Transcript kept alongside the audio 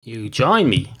You join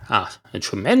me at a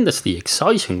tremendously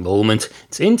exciting moment.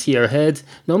 It's Into Your Head,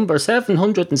 number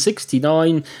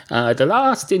 769, the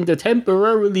last in the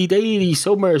temporarily daily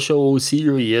summer show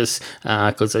series,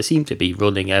 because I seem to be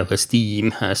running out of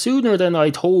steam sooner than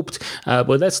I'd hoped, but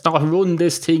let's not run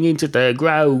this thing into the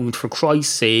ground, for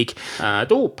Christ's sake.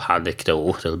 Don't panic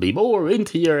though, there'll be more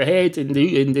Into Your Head in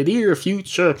the near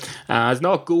future. It's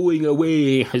not going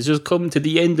away, it's just come to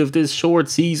the end of this short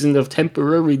season of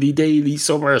temporarily daily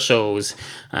summer shows.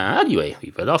 Anyway,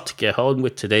 we've a lot to get on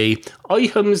with today.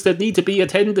 Items that need to be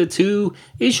attended to,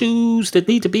 issues that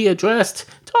need to be addressed,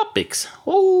 topics.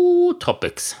 Oh,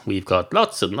 topics. We've got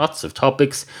lots and lots of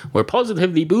topics. We're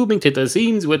positively booming to the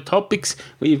seams with topics.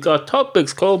 We've got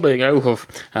topics coming out of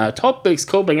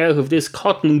this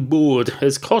cotton bud.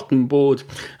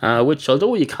 Which,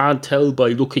 although you can't tell by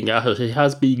looking at it, it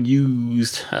has been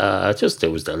used.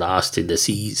 It was the last in the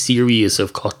series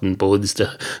of cotton buds.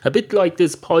 A bit like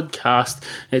this podcast.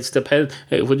 It's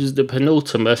which is the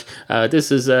penultimate.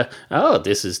 This is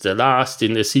the last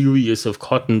in the series of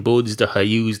cotton buds that I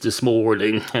used this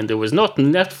morning, and there was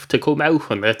nothing left to come out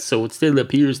from it, so it still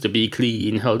appears to be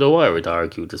clean, although I would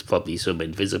argue there's probably some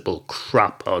invisible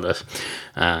crap on it.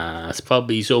 It's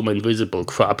probably some invisible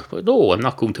crap, but no, I'm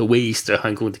not going to waste it.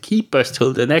 I'm going to keep it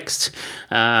till the next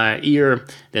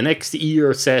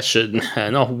ear session,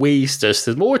 not waste it.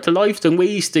 There's more to life than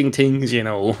wasting things, you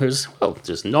know. There's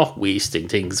not wasting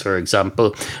things, for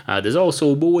example. There's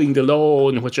also mowing the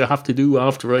lawn, which I have to do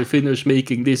after I finish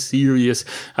making this series.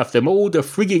 I have to mow the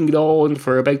frigging lawn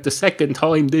for about the second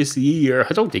time this year.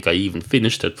 I don't think I even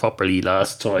finished it properly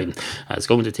last time. It's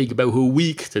going to take about a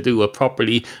week to do it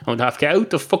properly. I'm going to have to get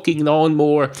out the fucking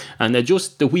lawnmower and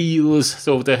adjust the wheels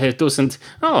so that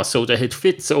it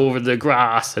fits over the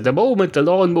grass. At the moment, the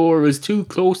lawnmower is too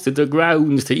close to the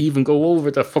ground to even go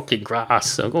over the fucking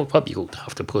grass. So I'm probably going to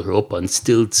have to put her up on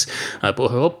stilts.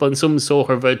 Put her up on some sort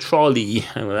of a trolley,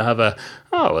 and we'll have a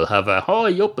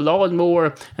high up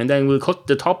lawnmower, and then we'll cut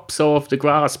the tops off the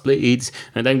grass blades,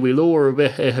 and then we'll lower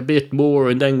a bit more,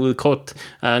 and then we'll cut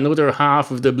another half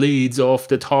of the blades off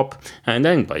the top, and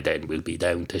then by then we'll be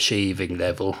down to shaving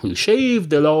level. We'll shave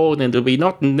the lawn, and there'll be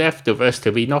nothing left of us.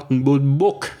 There'll be nothing but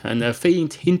muck and a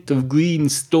faint hint of green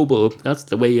stubble. That's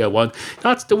the way I want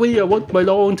my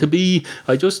lawn to be.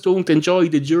 I just don't enjoy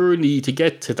the journey to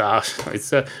get to that.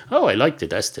 I like the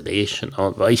destination,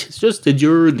 all right. It's just the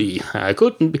journey.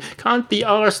 Can't be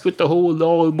arsed with the whole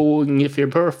lawn mowing, if you're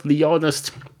perfectly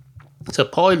honest. It's a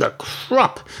pile of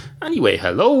crap. Anyway,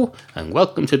 hello and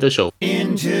welcome to the show.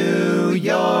 Into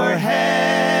Your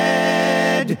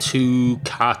Head. Two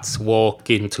cats walk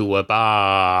into a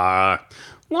bar.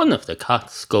 One of the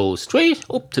cats goes straight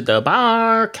up to the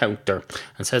bar counter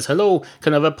and says, "Hello,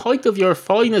 can I have a pint of your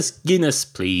finest Guinness,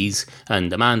 please?" And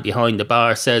the man behind the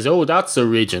bar says, "Oh, that's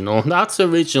original.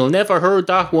 Never heard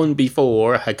that one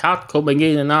before. A cat coming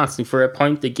in and asking for a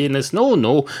pint of Guinness.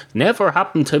 No, never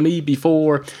happened to me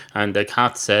before." And the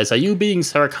cat says, "Are you being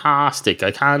sarcastic?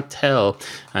 I can't tell."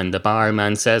 And the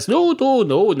barman says, No,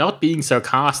 not being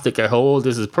sarcastic at all.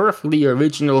 This is perfectly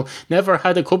original. Never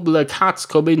had a couple of cats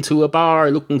come into a bar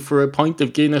looking for a pint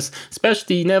of Guinness,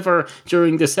 especially never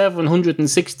during the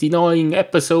 769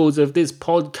 episodes of this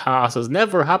podcast. Has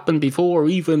never happened before,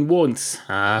 even once.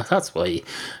 That's why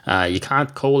you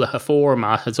can't call it a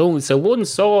format. It's a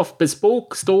one-off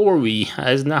bespoke story.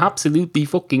 It's absolutely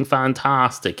fucking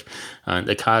fantastic. And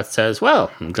the cat says, "Well,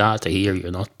 I'm glad to hear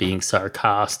you're not being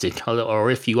sarcastic,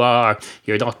 or if you are,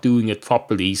 you're not doing it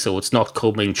properly, so it's not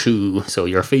coming true, so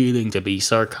you're failing to be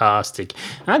sarcastic.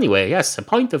 Anyway, yes, a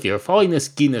pint of your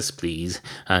finest Guinness, please."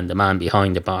 And the man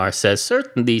behind the bar says,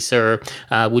 "Certainly, sir.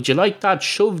 Would you like that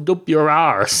shoved up your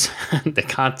arse?" And the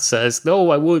cat says,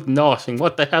 "No, I would not. And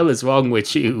what the hell is wrong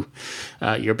with you?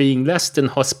 You're being less than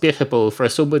hospitable for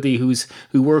somebody who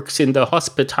works in the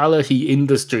hospitality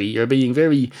industry. You're being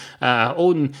very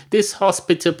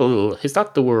dishospitable. Is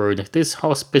that the word?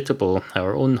 Dishospitable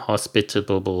or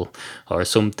unhospitable or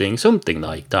something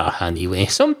like that. Anyway,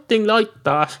 something like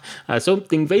that.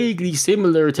 Something vaguely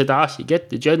similar to that. You get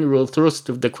the general thrust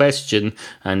of the question."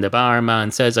 And the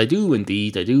barman says, I do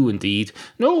indeed.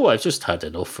 "No, I've just had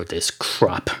enough for this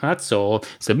crap. That's all.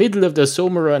 It's the middle of the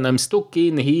summer and I'm stuck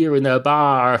in here in a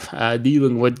bar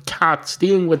dealing with cats,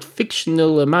 dealing with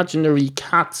fictional imaginary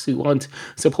cats who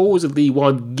supposedly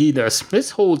want Guinness.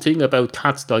 This whole thing about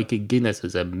cats liking Guinness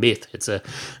is a myth. It's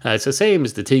the same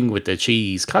as the thing with the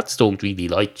cheese. Cats don't really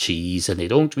like cheese, and they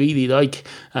don't really like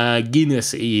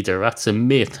Guinness either. That's a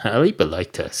myth. People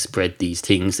like to spread these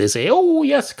things. They say, "Oh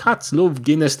yes, cats love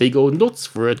Guinness. They go nuts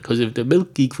for it because of the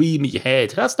milky, creamy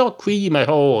head." That's not cream at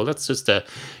all. That's just a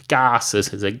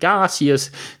gases. It's a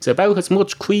gaseous. It's about as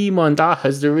much cream on that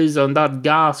as there is on that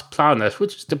gas planet.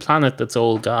 Which is the planet that's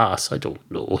all gas? I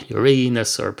don't know.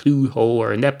 Uranus or Pluto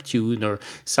or Neptune or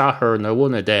Saturn or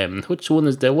one of them. Which one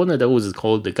is the one of those is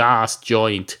called the gas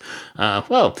giant?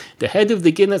 Well, the head of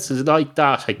the Guinness is like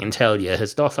that, I can tell you.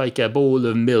 It's not like a bowl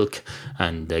of milk.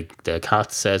 And the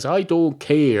cat says, I don't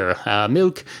care.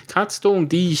 Milk, cats don't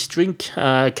drink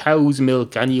cow's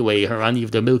milk anyway, or any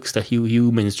of the milks that you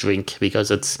humans drink,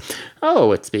 because it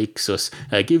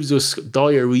gives us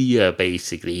diarrhea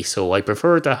basically. So I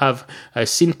prefer to have a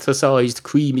synthesized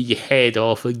creamy head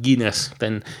off a Guinness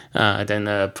than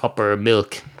proper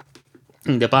milk.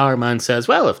 And the barman says,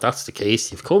 well, if that's the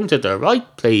case, you've come to the right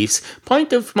place.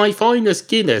 Pint of my finest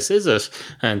Guinness, is it?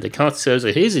 And the cat says,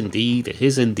 it is indeed, it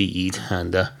is indeed.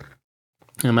 And the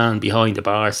man behind the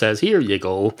bar says, here you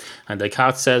go. And the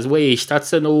cat says, wait,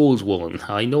 that's an old one.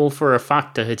 I know for a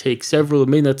fact that it takes several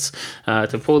minutes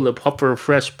to pull a proper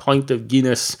fresh pint of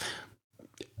Guinness.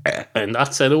 And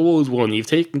that's an old one. You've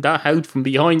taken that out from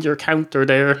behind your counter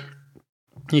there.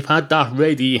 You've had that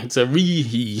ready. It's a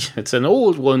reheat. It's an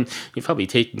old one. You've probably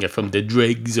taken it from the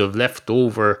dregs of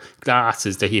leftover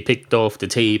glasses that you picked off the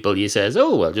table. He says,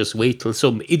 oh, I'll just wait till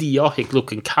some idiotic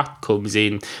looking cat comes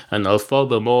in and I'll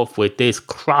fob him off with this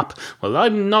crap. Well,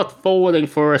 I'm not falling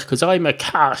for it because I'm a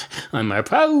cat. I'm a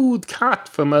proud cat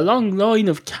from a long line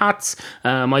of cats.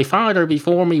 My father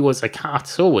before me was a cat.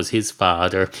 So was his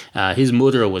father. His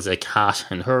mother was a cat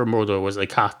and her mother was a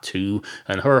cat too.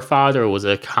 And her father was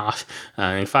a cat.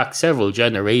 In fact, several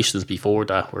generations before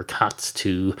that were cats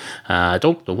too. I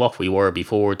don't know what we were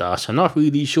before that. I'm not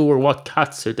really sure what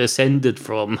cats are descended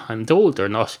from. I'm told they're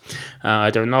not.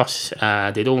 They're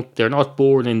not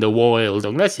born in the wild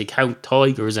unless you count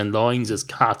tigers and lions as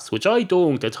cats, which I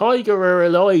don't. A tiger or a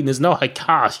lion is not a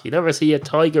cat. You never see a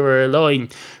tiger or a lion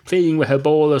playing with a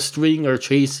ball of string or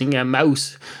chasing a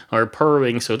mouse or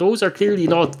purring. So those are clearly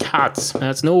not cats.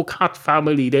 There's no cat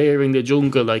family there in the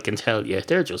jungle, I can tell you.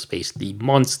 They're just basically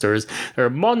monsters. They're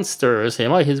monsters. They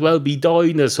might as well be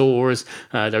dinosaurs.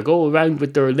 They go around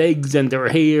with their legs and their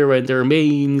hair and their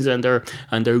manes and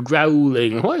they're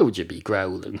growling. Why would you be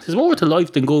growling? There's more to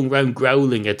life than going around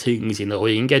growling at things, you know.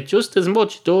 You can get just as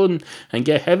much done and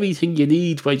get everything you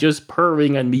need by just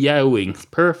purring and meowing. It's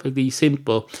perfectly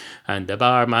simple. And the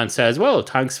barman says, well,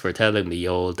 thanks for telling me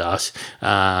all that.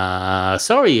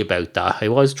 Sorry about that. I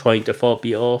was trying to fob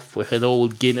you off with an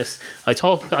old Guinness. I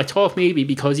thought maybe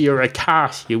because you're a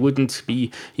cat, you wouldn't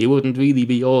really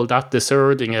be all that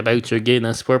discerning about your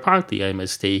Guinness, but apparently I'm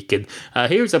mistaken.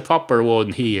 Here's a proper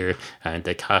one here. And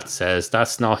the cat says,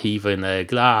 that's not even a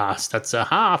glass, that's a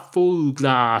half full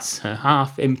glass, a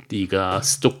half empty glass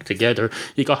stuck together.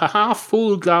 You got a half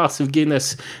full glass of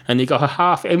Guinness and you got a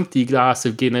half empty glass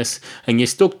of Guinness and you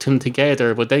stuck them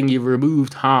together, but then you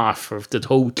removed half of the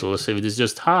total, so it is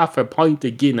just half a pint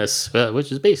of Guinness,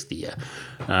 which is basically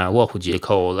what would you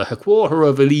call it? A quarter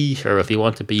of a litre if you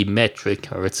want to be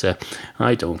metric, or it's a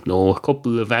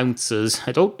couple of ounces.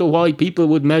 I don't know why people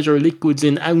would measure liquids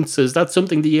in ounces. That's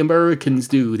something the Americans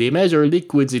do. They measure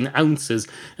liquids in ounces.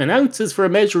 An ounce is for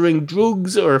measuring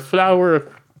drugs or flour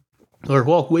or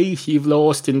what weight you've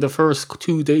lost in the first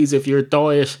 2 days of your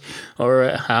diet,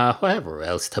 or whatever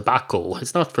else, tobacco.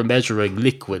 It's not for measuring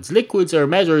liquids. Liquids are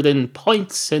measured in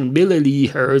pints and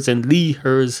milliliters and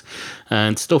litres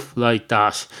and stuff like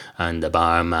that. And the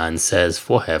barman says,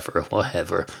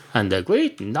 whatever. And a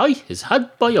great night is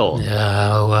had by all.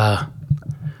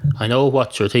 I know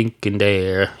what you're thinking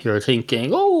there. You're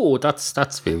thinking, oh,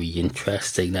 that's very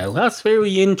interesting now. That's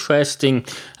very interesting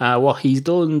what he's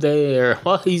done there.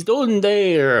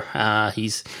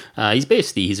 He's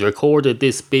recorded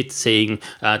this bit saying,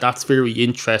 that's very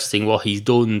interesting what he's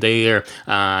done there.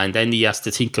 And then he has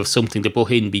to think of something to put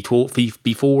in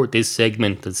before this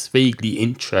segment that's vaguely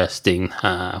interesting.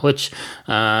 Which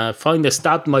kind of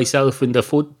stabbed myself in the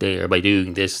foot there by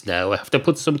doing this now. I have to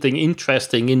put something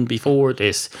interesting in before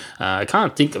this. I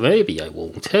can't think of, maybe I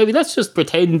won't. Let's just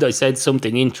pretend I said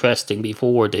something interesting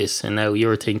before this, and now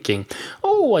you're thinking,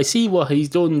 oh, I see what he's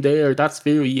done there. That's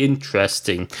very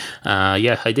interesting.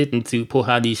 I didn't put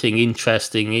anything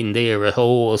interesting in there at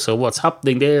all. So what's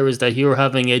happening there is that you're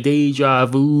having a deja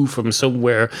vu from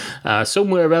somewhere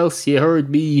else. You heard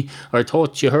me or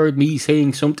thought you heard me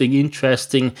saying something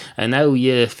interesting, and now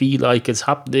you feel like it's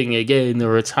happening again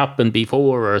or it's happened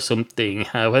before or something.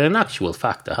 Well, in actual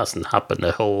fact, it hasn't happened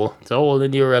at all. It's all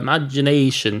in your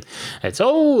imagination. It's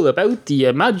all about the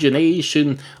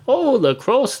imagination all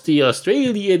across the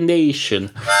Australian nation.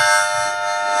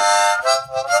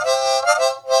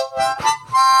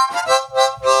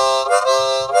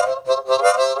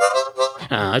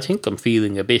 I think I'm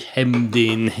feeling a bit hemmed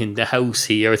in the house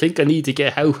here. I think I need to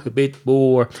get out a bit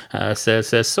more.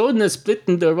 The sun is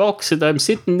splitting the rocks and I'm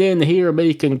sitting in here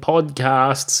making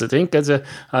podcasts. I think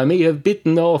I may have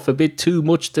bitten off a bit too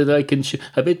much that I can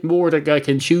a bit more that I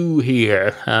can chew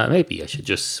here. Maybe I should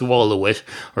just swallow it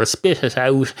or spit it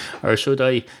out, or should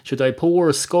I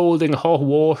pour scalding hot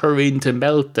water in to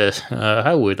melt it?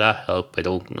 How would that help? I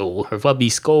don't know. Or probably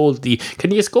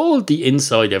can you scald the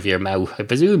inside of your mouth? I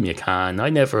presume you can. I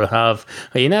never have.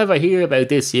 You never hear about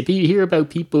this. You hear about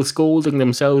people scalding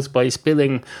themselves by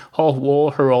spilling hot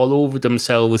water all over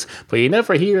themselves, but you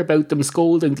never hear about them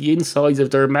scalding the insides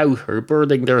of their mouth or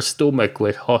burning their stomach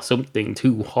with something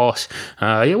too hot.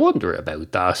 You wonder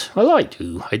about that. Well, I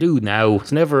do now.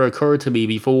 It's never occurred to me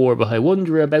before, but I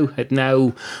wonder about it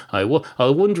now.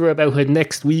 I'll wonder about it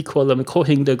next week while I'm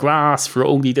cutting the grass for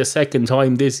only the second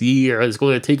time this year. It's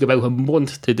going to take about a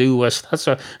month to do it.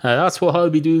 That's what I'll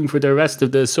be doing for the rest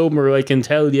of the summer, I can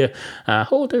tell you.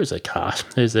 There's a cat.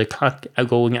 There's a cat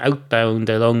going outbound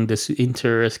along this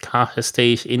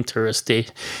interstate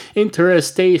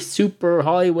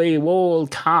superhighway wall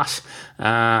cat.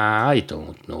 I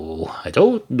don't know.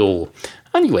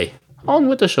 Anyway, on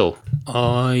with the show.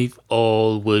 I've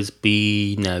always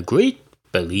been a great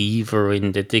believer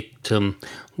in the dictum,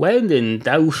 when in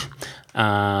doubt,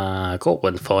 go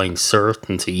and find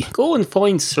certainty.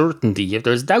 If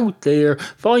there's doubt there,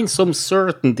 find some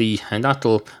certainty, and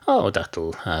that'll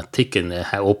thicken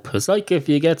it up. It's like if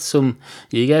you get some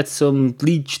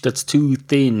bleach that's too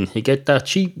thin. You get that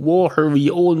cheap watery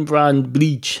own brand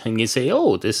bleach, and you say,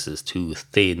 oh, this is too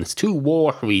thin, it's too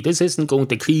watery, this isn't going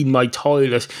to clean my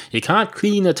toilet. You can't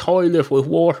clean a toilet with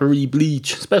watery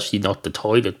bleach, especially not the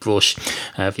toilet brush.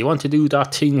 If you want to do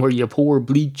that thing where you pour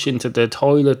bleach into the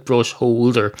toilet brush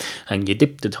holder and you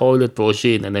dip the toilet brush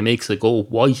in and it makes it go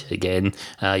white again,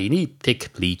 you need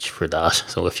thick bleach for that.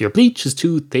 So if your bleach is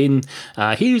too thin,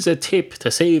 here's a tip to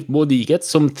save money. Get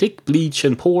some thick bleach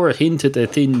and pour it into the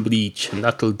thin bleach, and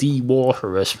that'll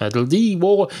de-water it. It'll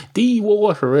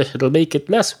make it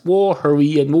less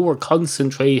watery and more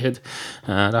concentrated.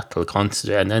 That'll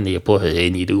concentrate, and then you put it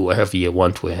in. You do whatever you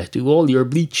want with it. Do all your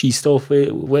bleachy stuff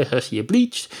with it. You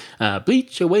bleach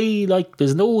away like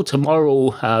there's no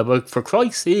tomorrow. But for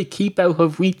Christ's sake, keep out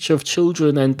of reach of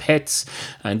children and pets,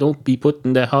 and don't be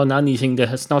putting it on anything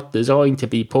that it's not designed to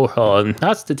be put on.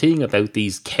 That's the thing about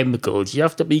these chemicals. You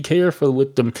have to be careful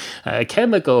with them.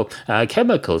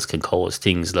 Chemicals can cause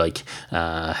things like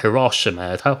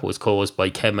Hiroshima. That was caused by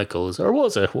chemicals, or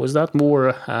was it? Was that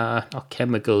more not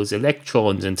chemicals,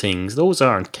 electrons and things? Those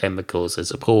aren't chemicals, I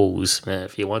suppose.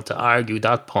 If you want to argue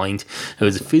that point, it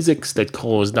was physics that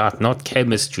caused that, not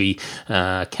chemistry.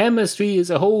 Chemistry is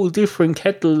a whole different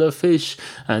kettle of fish,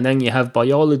 and then you have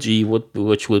biology,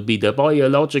 which would be the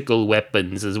biological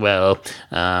weapons as well.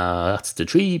 That's the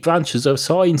three branches of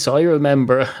science. I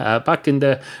remember back in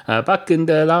the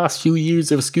last few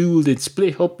years of school, they'd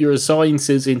split up your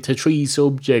sciences into three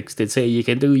subjects. They'd say you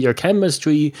can do your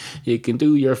chemistry, you can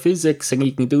do your physics, and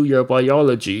you can do your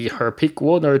biology, or pick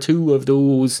one or two of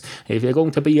those. If you're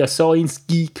going to be a science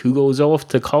geek who goes off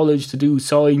to college to do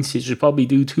science, you should probably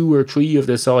do 2 or 3 of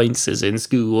the sciences in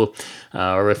school.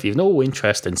 Or if you've no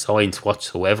interest in science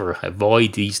whatsoever,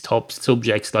 avoid these top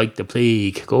subjects like the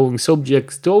plague. Go and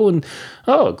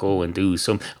do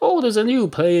some. There's a new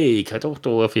plague. I don't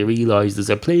know if you realise there's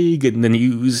a plague in the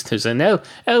news. There's an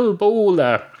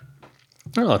Ebola.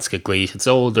 Oh, it's great. It's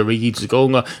all the rage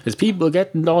going on. There's people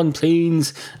getting on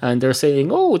planes and they're saying,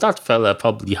 that fella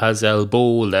probably has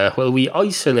Ebola. Well, we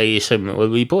isolate him. Well,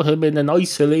 we put him in an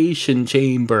isolation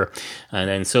chamber. And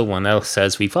then someone else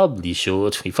says, we probably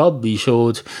should.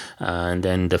 And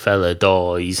then the fella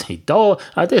dies.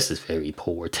 This is very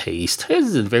poor taste.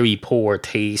 This is very poor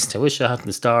taste. I wish I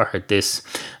hadn't started this.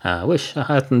 I wish I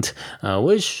hadn't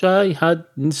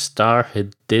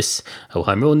started this.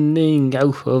 I'm running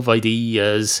out of ideas.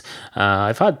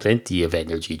 I've had plenty of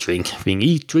energy drink. I've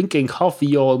been drinking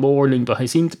coffee all morning, but I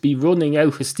seem to be running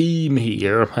out of steam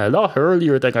here. A lot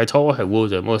earlier than I thought I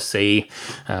would, I must say,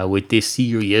 with this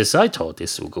series. I thought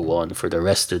this would go on for the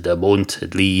rest of the month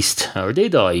at least. Or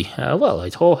did I? Well, I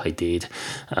thought I did.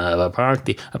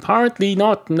 Apparently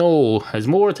not, no. There's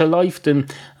more to life than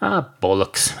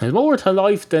bollocks. There's more to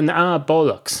life than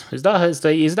bollocks. Is that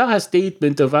a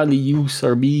statement of any use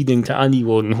or meaning to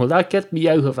anyone. Will that get me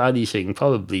out of anything?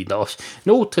 Probably not.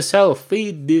 Note to self,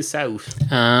 fade this out.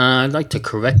 I'd like to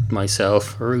correct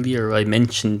myself. Earlier I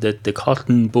mentioned that the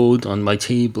cotton bud on my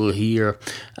table here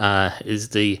is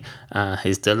the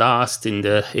last in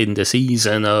the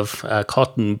season of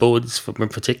cotton buds from a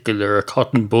particular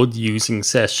cotton bud using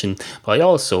session. But I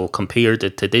also compared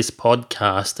it to this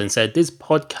podcast and said this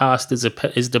podcast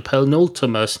is the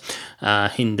penultimate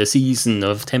in the season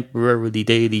of temporarily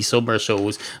daily summer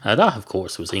shows. That, of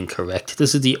course, was incorrect.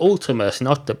 This is the ultimate,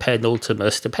 not the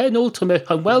penultimate. The penultimate,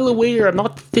 I'm well aware, I'm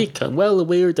not thick. I'm well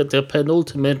aware that the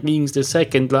penultimate means the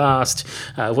second last.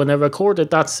 When I recorded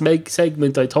that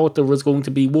segment, I thought there was going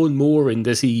to be one more in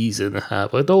the season,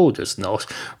 but no, there's not.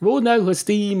 Run out of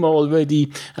steam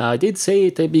already. I did say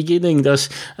at the beginning that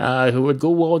it would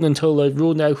go on until I've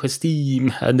run out of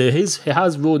steam, and it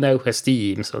has run out of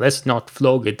steam, so let's not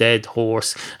flog a dead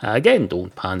horse. Again,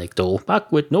 don't panic though.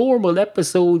 Back with normal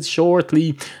episodes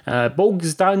shortly. Bog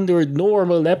standard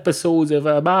normal episodes of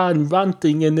a man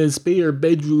ranting in his spare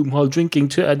bedroom while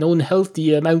drinking an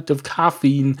unhealthy amount of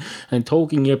caffeine and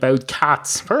talking about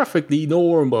cats. Perfectly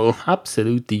normal.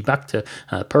 Absolutely. Back to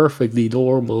perfectly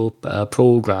normal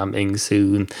programming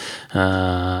soon.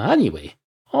 Anyway,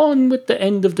 on with the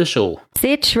end of the show.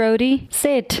 Sit, Shrodie,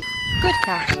 sit. Good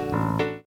cat.